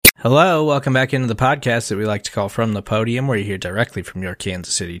Hello, welcome back into the podcast that we like to call From the Podium, where you hear directly from your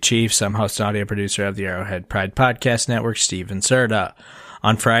Kansas City Chiefs. I'm host and audio producer of the Arrowhead Pride Podcast Network, Steven Serta.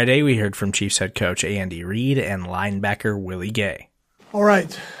 On Friday, we heard from Chiefs head coach Andy Reid and linebacker Willie Gay. All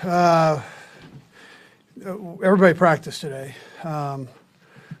right. Everybody practiced today.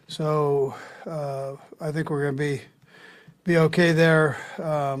 So I think we're going to be okay there.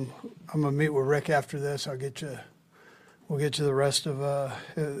 I'm going to meet with Rick after this. We'll get you the rest of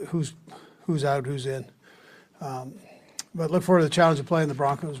who's out, who's in. But look forward to the challenge of playing the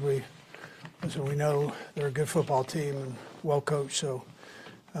Broncos. We know they're a good football team and well coached. So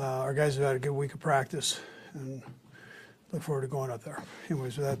our guys have had a good week of practice and look forward to going up there.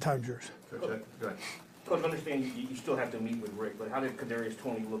 Anyways, that time's yours. Coach, go ahead. Coach, I understand you still have to meet with Rick, but how did Kadarius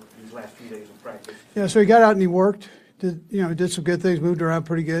Toney look these last few days of practice? Yeah, so he got out and he worked. Did some good things, moved around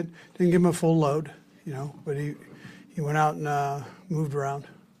pretty good. Didn't give him a full load, but he went out and moved around.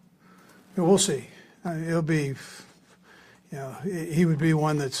 We'll see. It'll be, he would be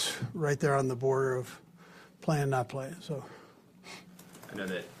one that's right there on the border of playing, not playing. So. I know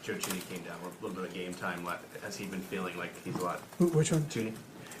that Joe Tooney came down with a little bit of game time left. Has he been feeling like he's a lot? Which one? Tooney.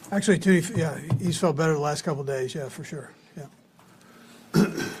 Actually, Tooney, yeah, he's felt better the last couple of days. Yeah, for sure. Yeah.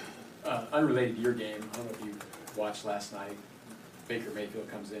 Unrelated to your game, I don't know if you watched last night. Baker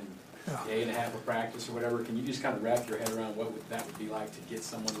Mayfield comes in. Yeah. Day and a half of practice or whatever. Can you just kind of wrap your head around what that would be like to get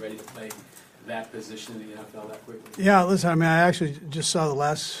someone ready to play that position in the NFL that quickly? Yeah, listen, I actually just saw the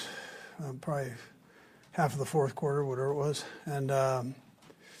last probably half of the fourth quarter, whatever it was, and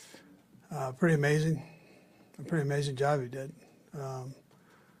pretty amazing job he did.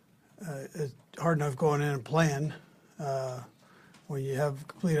 It's hard enough going in and playing when you have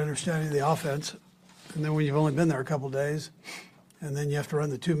complete understanding of the offense, and then when you've only been there a couple of days. And then you have to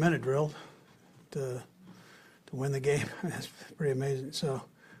run the 2-minute drill to win the game. That's pretty amazing. So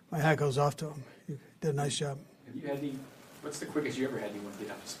my hat goes off to him. He did a nice job. Have you had what's the quickest you ever had anyone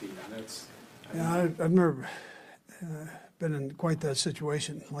get up to speed? I know it's. I've never been in quite that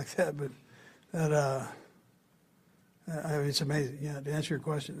situation like that, but it's amazing. Yeah, to answer your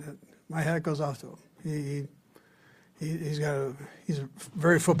question, my hat goes off to him. He's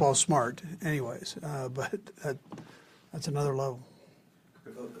very football smart, anyways. But that's another level.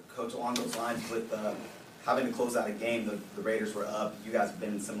 Coach, along those lines, with having to close out a game, the Raiders were up. You guys have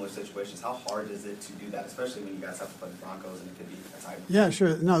been in similar situations. How hard is it to do that, especially when you guys have to play the Broncos and it could be a tight? Yeah,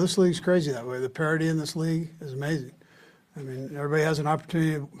 sure. No, this league's crazy that way. The parity in this league is amazing. I mean, everybody has an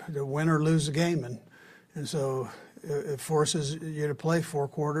opportunity to win or lose the game, and so it forces you to play 4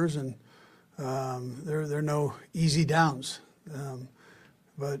 quarters, and there are no easy downs.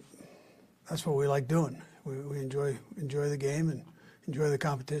 But that's what we like doing. We enjoy the game and enjoy the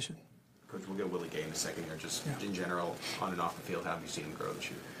competition. Coach, we'll get Willie Gay in a second here. Just in general, on and off the field, how have you seen him grow this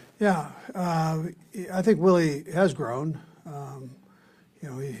year? Yeah, I think Willie has grown.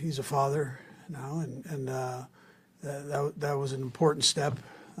 He's a father now, and that was an important step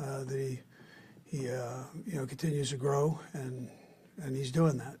that he continues to grow, and he's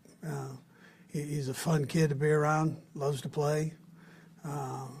doing that. He's a fun kid to be around, loves to play,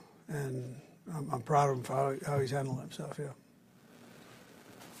 and I'm proud of him for how he's handling himself. Yeah.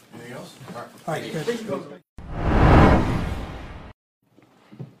 Anything else? All right. Good.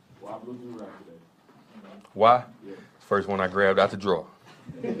 Why? First one I grabbed out the drawer.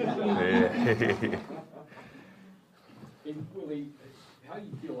 Yeah. Willie, how do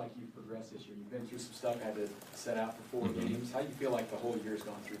you feel like you've progressed this year? You've been through some stuff, had to set out for 4 games. How do you feel like the whole year's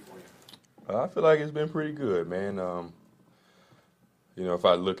gone through for you? I feel like it's been pretty good, man. If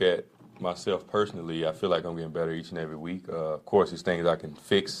I look at myself personally, I feel like I'm getting better each and every week. Of course, there's things I can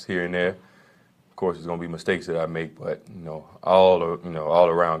fix here and there. Of course, there's going to be mistakes that I make, but all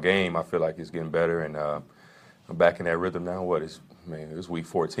around game, I feel like it's getting better, and I'm back in that rhythm now. It's week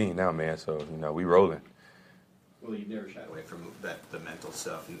 14 now, man. So we rolling. Well, you've never shied away from the mental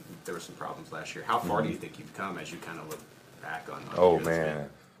stuff, and there were some problems last year. How far do you think you've come as you kind of look back on? Oh man,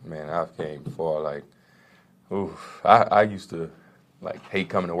 I've came far. I used to hate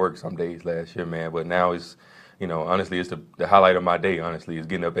coming to work some days last year, man. But now it's, honestly, it's the highlight of my day. Honestly, is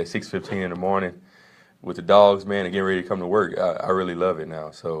getting up at 6:15 in the morning with the dogs, man, and getting ready to come to work. I really love it now.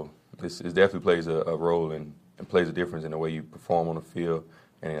 So it definitely plays a role and plays a difference in the way you perform on the field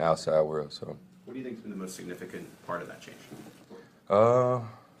and in the outside world. So. What do you think has been the most significant part of that change?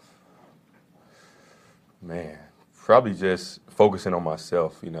 Man, probably just focusing on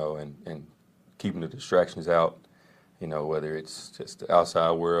myself, and keeping the distractions out. Whether it's just the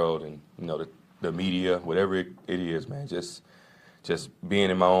outside world and the media, whatever it is, man. Just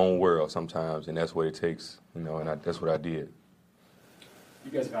being in my own world sometimes, and that's what it takes, and that's what I did.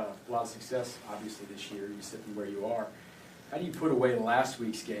 you guys have had a lot of success, obviously, this year. You're sitting where you are. How do you put away last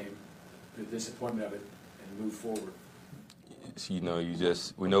week's game, the disappointment of it, and move forward? You know,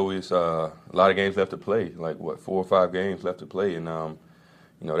 we know it's a lot of games left to play, like, 4 or 5 games left to play. And,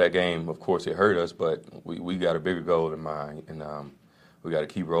 you know, that game, of course, it hurt us, but we got a bigger goal in mind. And we got to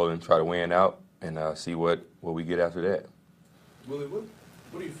keep rolling, try to win out, and see what we get after that. Willie, what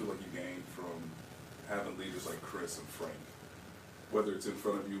do you feel like you gained from having leaders like Chris and Frank? Whether it's in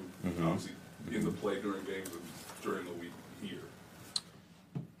front of you, obviously, in the play during games and during the week here.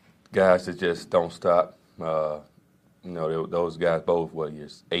 Guys that just don't stop. You know, those guys both,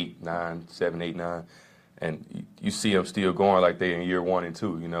 years 8, 9, 7, 8, 9. And you see them still going like they in year 1 and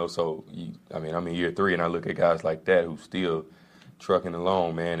 2, you know. So, I'm in year 3, and I look at guys like that who still trucking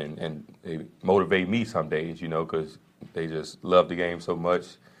along, man, and they motivate me some days, you know, because they just love the game so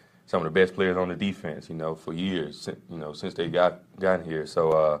much. Some of the best players on the defense, you know, for years, you know, since they gotten here.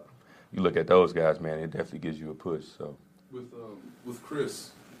 So you look at those guys, man, it definitely gives you a push. So with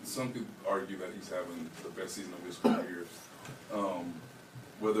Chris, some could argue that he's having the best season of his career.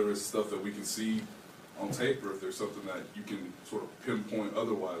 Whether it's stuff that we can see on tape or if there's something that you can sort of pinpoint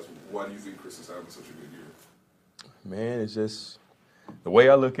otherwise, why do you think Chris is having such a good year? Man, it's just the way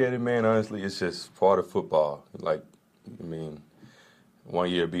I look at it, man, honestly, it's just part of football. Like, one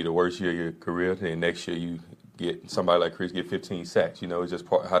year be the worst year of your career, then next year you get somebody like Chris get 15 sacks. You know, it's just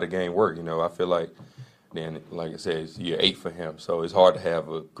part how the game works. You know, I feel like then, like I said, it's year 8 for him. So it's hard to have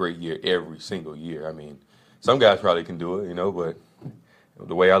a great year every single year. Some guys probably can do it, you know, but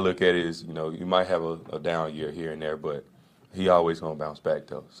the way I look at it is, you know, you might have a down year here and there, but he always going to bounce back,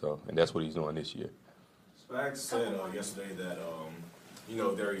 though. So, and that's what he's doing this year. Spags said yesterday that, you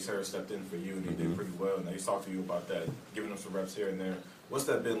know, Darius Harris stepped in for you and he did pretty well. And he's talked to you about that, giving him some reps here and there. What's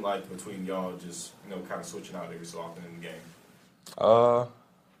that been like between y'all just, you know, kind of switching out every so often in the game?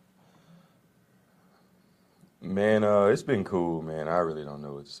 Man, it's been cool, man. I really don't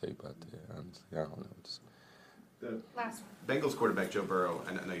know what to say about that, honestly. I don't know what to say. The last one. Bengals quarterback Joe Burrow,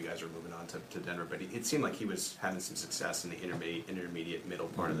 and I know you guys are moving on to Denver, but it seemed like he was having some success in the intermediate middle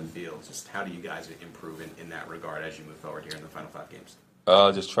part of the field. Just how do you guys improve in that regard as you move forward here in the final 5 games?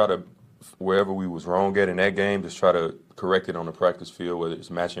 Just try to, wherever we was wrong at in that game, just try to correct it on the practice field, whether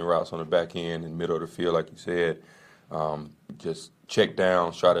it's matching routes on the back end and middle of the field, like you said. Just check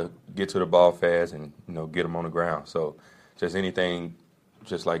down, try to get to the ball fast and, you know, get them on the ground. So just anything,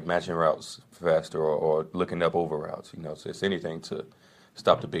 just like matching routes faster or looking up over routes, you know, so it's anything to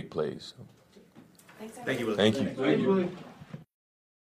stop the big plays. So. Thank you, Willie. Thank you. Thank you, Willie.